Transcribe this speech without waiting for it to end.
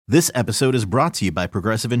This episode is brought to you by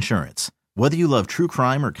Progressive Insurance. Whether you love true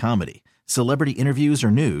crime or comedy, celebrity interviews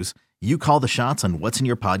or news, you call the shots on what's in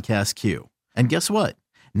your podcast queue. And guess what?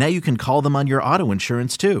 Now you can call them on your auto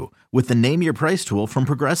insurance too with the Name Your Price tool from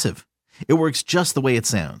Progressive. It works just the way it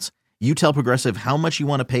sounds. You tell Progressive how much you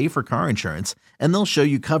want to pay for car insurance, and they'll show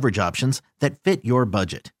you coverage options that fit your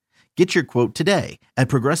budget. Get your quote today at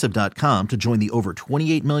Progressive.com to join the over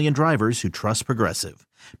 28 million drivers who trust Progressive.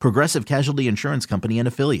 Progressive Casualty Insurance Company and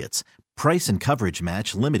Affiliates. Price and coverage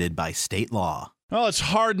match limited by state law. Well, it's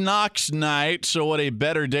Hard Knocks night, so what a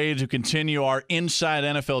better day to continue our Inside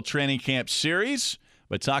NFL Training Camp series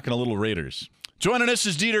by talking a little Raiders. Joining us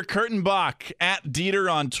is Dieter Kurtenbach, at Dieter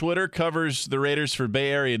on Twitter, covers the Raiders for Bay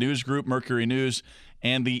Area News Group, Mercury News,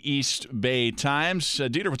 and the East Bay Times.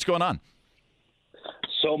 Dieter, what's going on?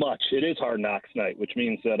 So much. It is Hard Knocks night, which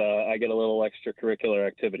means that I get a little extracurricular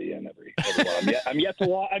activity in every one. I'm yet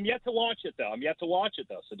to watch it though.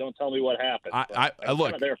 So don't tell me what happened. I'm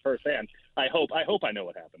look kind of there firsthand. I hope I know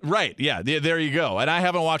what happened. Right. Yeah. There you go. And I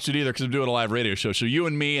haven't watched it either because I'm doing a live radio show. So you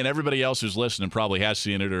and me and everybody else who's listening probably has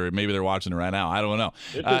seen it, or maybe they're watching it right now. I don't know.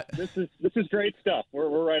 This is great stuff. We're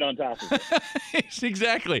right on top of it.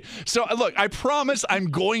 Exactly. So look, I promise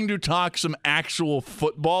I'm going to talk some actual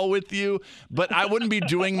football with you, but I wouldn't be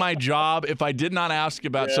doing my job if I did not ask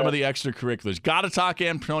about some of the extracurriculars. Got to talk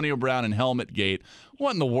Antonio Brown and Helmet Gate.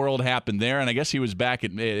 What in the world happened there? And I guess he was back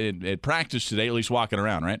at practice today, at least walking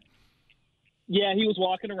around, right? Yeah, he was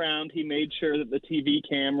walking around. He made sure that the TV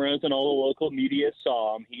cameras and all the local media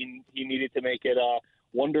saw him. He needed to make it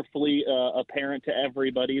wonderfully apparent to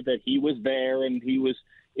everybody that he was there and he was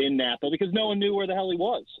in Napa because no one knew where the hell he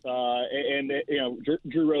was.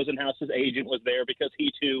 Drew Rosenhaus's agent was there because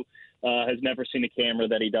he too has never seen a camera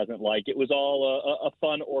that he doesn't like. It was all a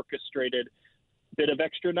fun, orchestrated bit of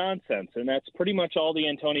extra nonsense, and that's pretty much all the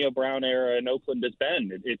Antonio Brown era in Oakland has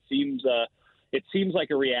been. It seems like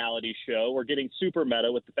a reality show. We're getting super meta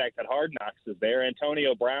with the fact that Hard Knocks is there.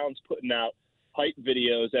 Antonio Brown's putting out hype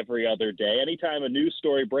videos every other day. Anytime a news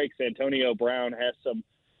story breaks, Antonio Brown has some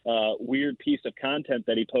weird piece of content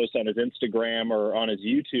that he posts on his Instagram or on his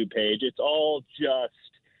YouTube page. It's all just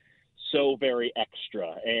so very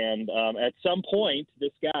extra. And at some point,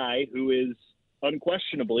 this guy, who is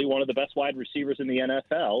unquestionably one of the best wide receivers in the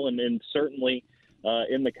NFL, and certainly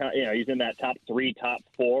he's in that top 3, top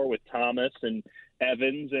 4 with Thomas and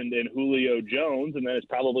Evans and Julio Jones, and then it's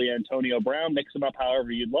probably Antonio Brown. Mix them up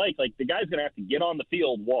however you'd like. Like, the guy's going to have to get on the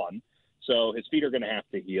field, 1, so his feet are going to have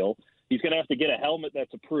to heal. He's going to have to get a helmet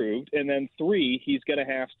that's approved, and then 3, he's going to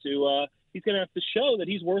have to show that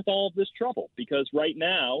he's worth all of this trouble, because right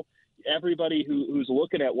now everybody who's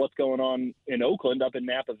looking at what's going on in Oakland, up in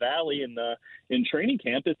Napa Valley, and in training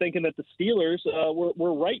camp, is thinking that the Steelers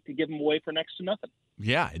were right to give him away for next to nothing.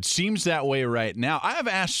 Yeah, it seems that way right now. I have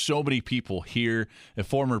asked so many people here,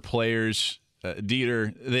 former players,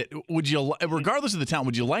 Dieter, that would you, regardless of the talent,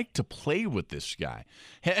 would you like to play with this guy?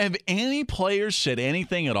 Have any players said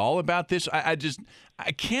anything at all about this? I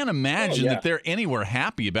can't imagine that they're anywhere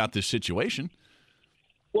happy about this situation.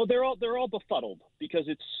 Well, they're all befuddled because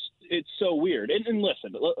it's so weird. And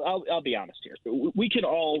listen, I'll be honest here. We can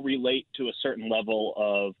all relate to a certain level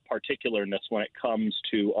of particularness when it comes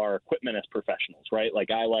to our equipment as professionals, right?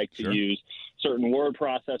 Like, I like to use certain word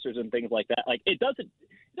processors and things like that. Like, it doesn't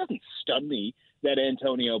stun me that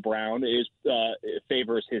Antonio Brown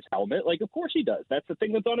favors his helmet. Like, of course he does. That's the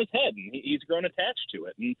thing that's on his head, and he's grown attached to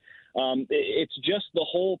it. And it's just the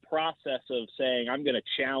whole process of saying, I'm going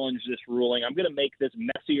to challenge this ruling. I'm going to make this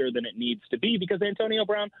messier than it needs to be, because Antonio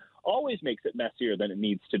Brown always makes it messier than it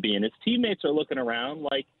needs to be. And his teammates are looking around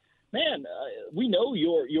like, man, we know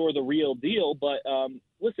you're the real deal. But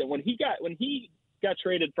listen, when he got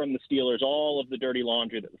traded from the Steelers, all of the dirty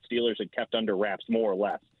laundry that the Steelers had kept under wraps, more or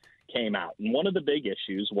less, came out. And one of the big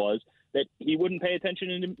issues was that he wouldn't pay attention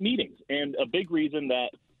in meetings. And a big reason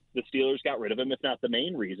that the Steelers got rid of him, if not the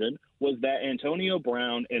main reason, was that Antonio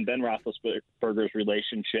Brown and Ben Roethlisberger's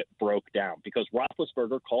relationship broke down, because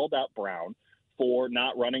Roethlisberger called out Brown for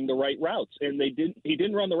not running the right routes. And he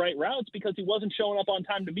didn't run the right routes because he wasn't showing up on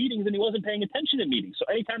time to meetings, and he wasn't paying attention to meetings. So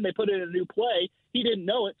anytime they put in a new play, he didn't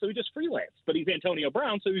know it, so he just freelanced. But he's Antonio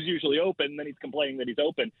Brown, so he's usually open, and then he's complaining that he's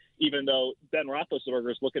open, even though Ben Roethlisberger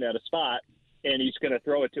is looking at a spot and he's going to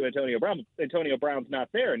throw it to Antonio Brown. Antonio Brown's not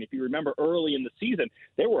there. And if you remember early in the season,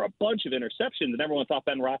 there were a bunch of interceptions, and everyone thought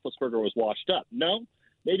Ben Roethlisberger was washed up. No,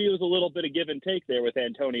 maybe it was a little bit of give and take there with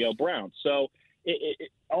Antonio Brown. So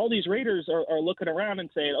all these Raiders are looking around and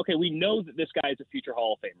saying, okay, we know that this guy is a future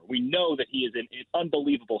Hall of Famer. We know that he is in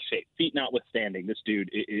unbelievable shape, feet notwithstanding. This dude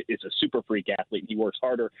is a super freak athlete. He works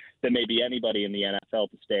harder than maybe anybody in the NFL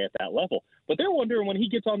to stay at that level. But they're wondering when he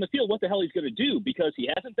gets on the field what the hell he's going to do, because he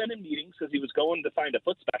hasn't been in meetings because he was going to find a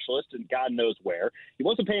foot specialist and God knows where. He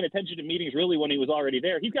wasn't paying attention to meetings really when he was already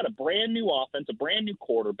there. He's got a brand new offense, a brand new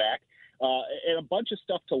quarterback, and a bunch of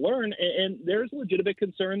stuff to learn, and there's legitimate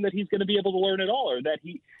concern that he's going to be able to learn it all, or that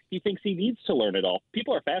he thinks he needs to learn it all.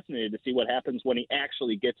 People are fascinated to see what happens when he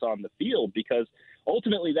actually gets on the field, because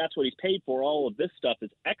ultimately that's what he's paid for. All of this stuff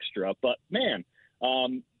is extra, but man,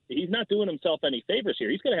 he's not doing himself any favors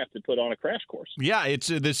here. He's going to have to put on a crash course. Yeah, it's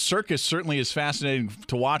this circus certainly is fascinating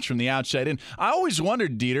to watch from the outside in. I always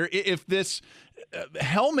wondered, Dieter, if this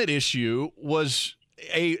helmet issue was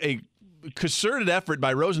a concerted effort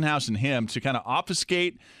by Rosenhaus and him to kind of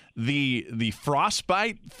obfuscate the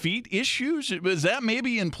frostbite feet issues. Is that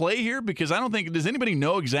maybe in play here? Because I don't think, does anybody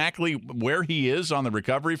know exactly where he is on the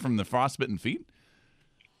recovery from the frostbitten feet?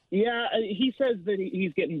 Yeah, he says that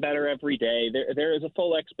he's getting better every day. There is a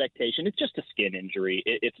full expectation. It's just a skin injury.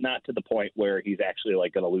 It's not to the point where he's actually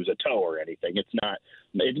like going to lose a toe or anything. It's not.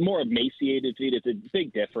 It's more emaciated feet. It's a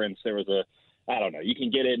big difference. There was I don't know. You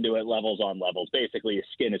can get into it levels on levels. Basically, his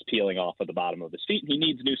skin is peeling off of the bottom of his feet, and he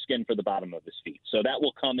needs new skin for the bottom of his feet. So that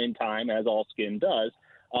will come in time, as all skin does.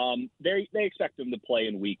 They expect him to play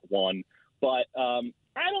in week 1, but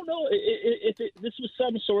I don't know if this was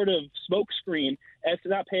some sort of smokescreen as to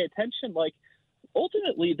not pay attention. Like,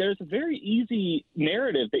 ultimately, there's a very easy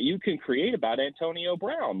narrative that you can create about Antonio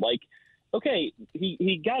Brown. Like, okay,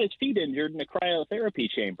 he got his feet injured in a cryotherapy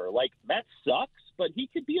chamber. Like, that sucks, but he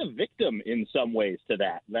could be a victim in some ways to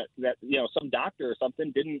that some doctor or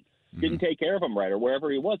something didn't take care of him right, or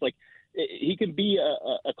wherever he was. Like, he can be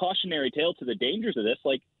a cautionary tale to the dangers of this.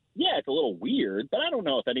 Like, yeah, it's a little weird, but I don't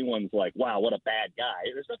know if anyone's like, wow, what a bad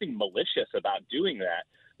guy. There's nothing malicious about doing that.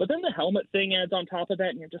 But then the helmet thing adds on top of that,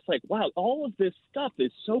 and you're just like, wow, all of this stuff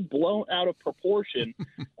is so blown out of proportion,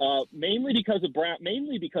 mainly because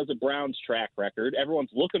of Brown's track record. Everyone's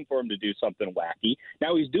looking for him to do something wacky.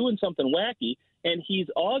 Now he's doing something wacky, and he's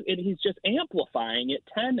just amplifying it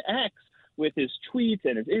 10x with his tweets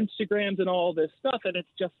and his Instagrams and all this stuff, and it's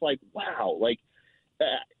just like, wow, like,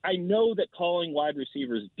 I know that calling wide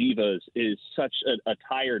receivers divas is such a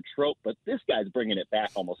tired trope, but this guy's bringing it back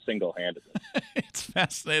almost single-handedly. It's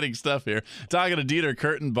fascinating stuff here. Talking to Dieter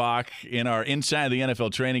Kurtenbach in our Inside the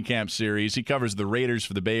NFL Training Camp series. He covers the Raiders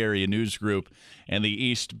for the Bay Area News Group and the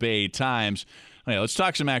East Bay Times. Okay, let's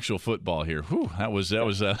talk some actual football here. Whew, that was a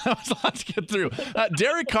lot to get through.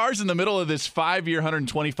 Derek Carr's in the middle of this 5-year,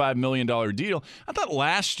 $125 million deal. I thought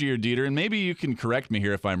last year, Dieter, and maybe you can correct me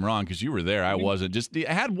here if I'm wrong because you were there, I wasn't, just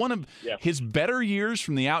had one of his better years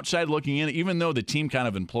from the outside looking in, even though the team kind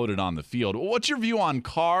of imploded on the field. What's your view on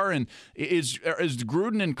Carr, and is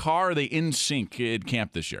Gruden and Carr, are they in sync at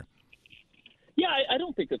camp this year? Yeah, I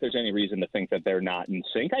don't think that there's any reason to think that they're not in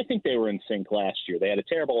sync. I think they were in sync last year. They had a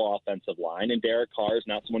terrible offensive line, and Derek Carr is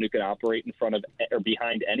not someone who can operate in front of or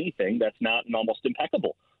behind anything that's not an almost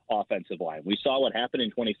impeccable offensive line. We saw what happened in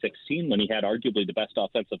 2016 when he had arguably the best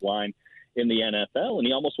offensive line in the NFL, and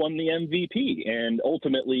he almost won the MVP. And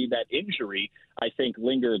ultimately, that injury, I think,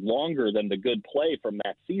 lingered longer than the good play from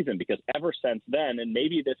that season, because ever since then, and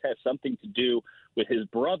maybe this has something to do with his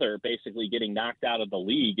brother basically getting knocked out of the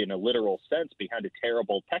league in a literal sense behind a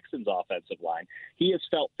terrible Texans offensive line, he has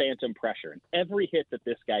felt phantom pressure. And every hit that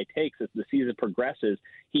this guy takes as the season progresses,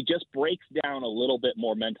 he just breaks down a little bit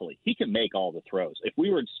more mentally. He can make all the throws. If we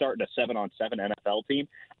were starting a 7-on-7 NFL team,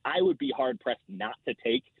 I would be hard-pressed not to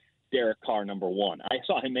take Derek Carr number 1. I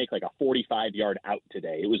saw him make like a 45-yard out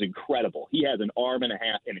today. It was incredible. He has an arm and a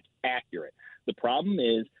half, and it's accurate. The problem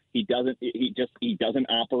is he doesn't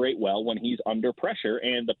operate well when he's under pressure,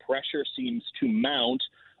 and the pressure seems to mount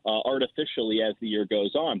artificially as the year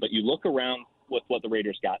goes on. But you look around with what the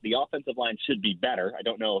Raiders got. The offensive line should be better. I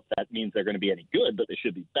don't know if that means they're going to be any good, but they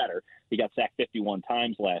should be better. He got sacked 51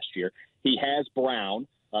 times last year. He has Brown.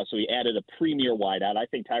 So he added a premier wideout. I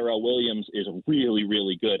think Tyrell Williams is really,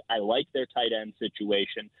 really good. I like their tight end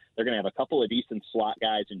situation. They're going to have a couple of decent slot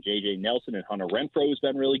guys in J.J. Nelson, and Hunter Renfrow has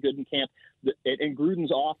been really good in camp. And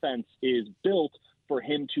Gruden's offense is built for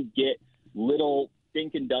him to get little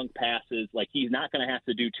dink and dunk passes. Like, he's not going to have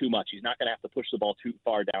to do too much. He's not going to have to push the ball too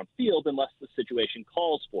far downfield unless the situation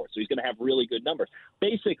calls for it. So he's going to have really good numbers.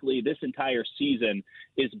 Basically, this entire season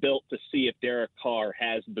is built to see if Derek Carr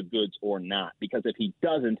has the goods or not. Because if he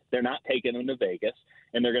doesn't, they're not taking him to Vegas,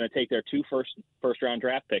 and they're going to take their 2 first-round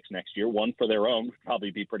draft picks next year, one for their own, which would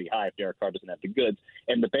probably be pretty high if Derek Carr doesn't have the goods,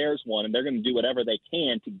 and the Bears one, and they're going to do whatever they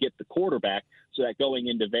can to get the quarterback so that going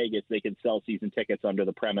into Vegas, they can sell season tickets under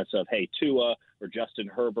the premise of, hey, Tua or Justin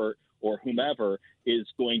Herbert or whomever is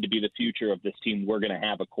going to be the future of this team. We're going to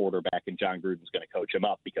have a quarterback, and John Gruden's going to coach him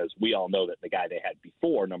up, because we all know that the guy they had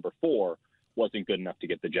before, number 4, wasn't good enough to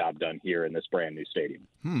get the job done here in this brand new stadium.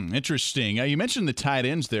 Interesting. You mentioned the tight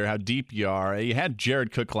ends there, how deep you are. You had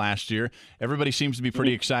Jared Cook last year. Everybody seems to be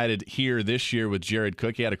pretty excited here this year with Jared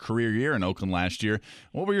Cook. He had a career year in Oakland last year.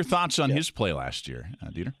 What were your thoughts on his play last year,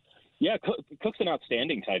 Dieter? Yeah, Cook's an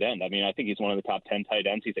outstanding tight end. I mean, I think he's one of the top 10 tight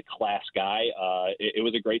ends. He's a class guy. It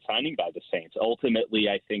was a great signing by the Saints. Ultimately,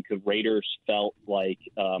 I think the Raiders felt like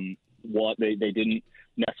they didn't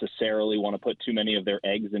necessarily want to put too many of their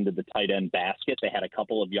eggs into the tight end basket. They had a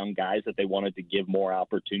couple of young guys that they wanted to give more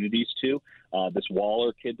opportunities to. This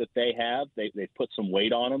Waller kid that they have, they've put some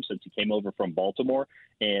weight on him since he came over from Baltimore,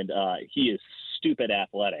 and he is stupid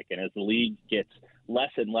athletic. And as the league gets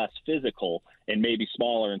less and less physical and maybe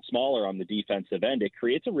smaller and smaller on the defensive end, it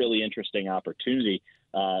creates a really interesting opportunity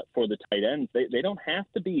for the tight ends. They don't have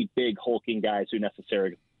to be big hulking guys who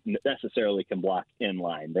necessarily can block in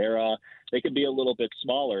line. They could be a little bit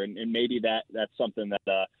smaller, and maybe that's something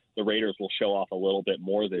that the Raiders will show off a little bit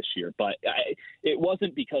more this year. But it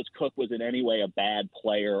wasn't because Cook was in any way a bad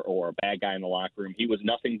player or a bad guy in the locker room. He was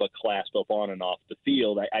nothing but class both on and off the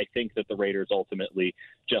field. I think that the Raiders ultimately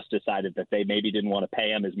just decided that they maybe didn't want to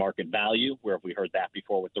pay him his market value, where we heard that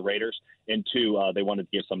before with the Raiders, and 2, they wanted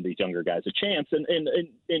to give some of these younger guys a chance. And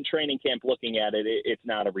in training camp, looking at it, it's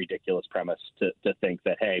not a ridiculous premise to think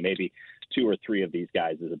that, hey, maybe 2 or 3 of these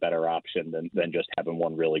guys is a better option than just having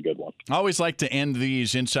one really good one. I always like to end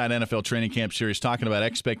these Inside NFL Training Camp series talking about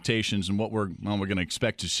expectations and what we're going to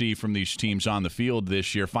expect to see from these teams on the field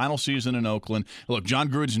this year. Final season in Oakland. Look, John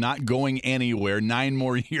Gruden's not going anywhere. 9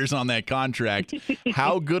 more years on that contract.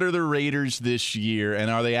 How good are the Raiders this year, and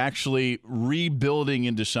are they actually rebuilding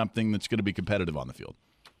into something that's going to be competitive on the field?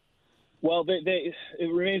 Well, it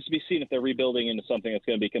remains to be seen if they're rebuilding into something that's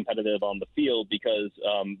going to be competitive on the field, because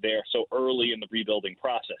they're so early in the rebuilding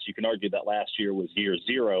process. You can argue that last year was year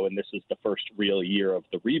 0, and this is the first real year of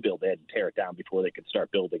the rebuild. They had to tear it down before they could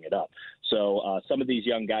start building it up. So some of these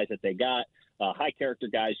young guys that they got, high character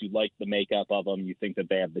guys, you like the makeup of them. You think that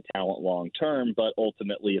they have the talent long term, but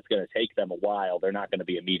ultimately it's going to take them a while. They're not going to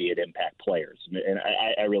be immediate impact players. And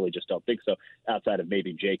I really just don't think so, outside of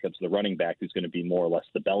maybe Jacobs, the running back, who's going to be more or less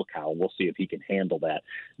the bell cow. We'll see if he can handle that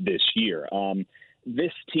this year.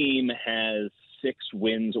 This team has 6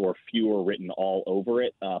 wins or fewer written all over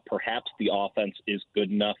it. Perhaps the offense is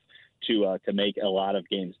good enough to make a lot of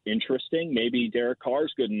games interesting. Maybe Derek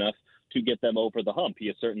Carr's good enough to get them over the hump. He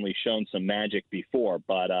has certainly shown some magic before,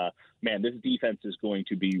 but man, this defense is going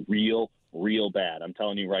to be real bad. I'm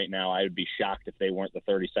telling you right now, I would be shocked if they weren't the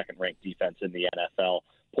 32nd ranked defense in the NFL.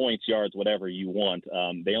 Points, yards, whatever you want.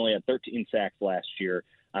 They only had 13 sacks last year.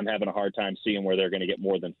 I'm having a hard time seeing where they're going to get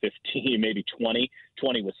more than 15, maybe 20.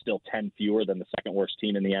 20 was still 10 fewer than the second worst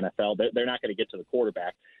team in the NFL. They're not going to get to the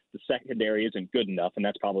quarterback. The secondary isn't good enough, and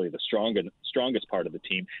that's probably the strongest part of the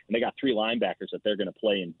team. And they got 3 linebackers that they're going to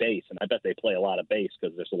play in base, and I bet they play a lot of base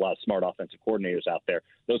because there's a lot of smart offensive coordinators out there.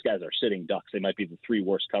 Those guys are sitting ducks. They might be the 3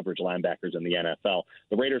 worst coverage linebackers in the NFL.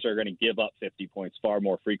 The Raiders are going to give up 50 points far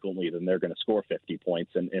more frequently than they're going to score 50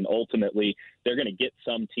 points, and ultimately they're going to get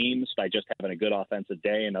some teams by just having a good offensive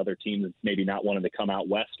day, and other teams maybe not wanting to come out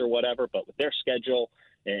west or whatever. But with their schedule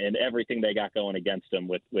and everything they got going against them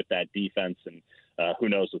with that defense and who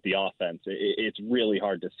knows with the offense, it's really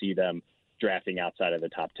hard to see them drafting outside of the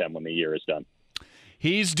top 10 when the year is done.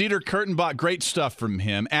 He's Dieter Kurtenbach. Great stuff from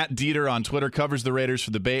him. At Dieter on Twitter, covers the Raiders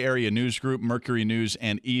for the Bay Area News Group, Mercury News,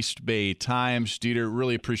 and East Bay Times. Dieter,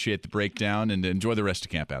 really appreciate the breakdown, and enjoy the rest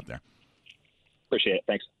of camp out there. Appreciate it.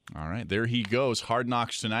 Thanks. All right, there he goes. Hard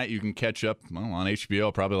Knocks tonight. You can catch up on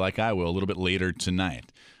HBO, probably like I will, a little bit later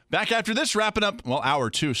tonight. Back after this, wrapping up, hour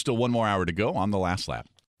 2, still 1 more hour to go on The Last Lap.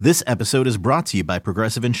 This episode is brought to you by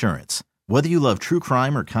Progressive Insurance. Whether you love true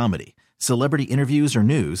crime or comedy, celebrity interviews or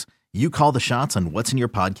news, you call the shots on what's in your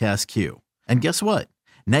podcast queue. And guess what?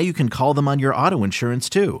 Now you can call them on your auto insurance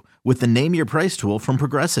too, with the Name Your Price tool from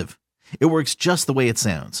Progressive. It works just the way it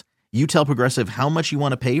sounds. You tell Progressive how much you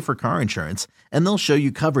want to pay for car insurance, and they'll show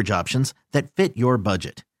you coverage options that fit your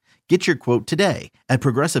budget. Get your quote today at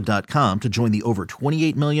Progressive.com to join the over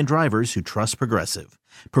 28 million drivers who trust Progressive.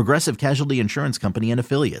 Progressive Casualty Insurance Company and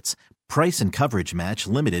Affiliates. Price and coverage match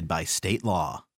limited by state law.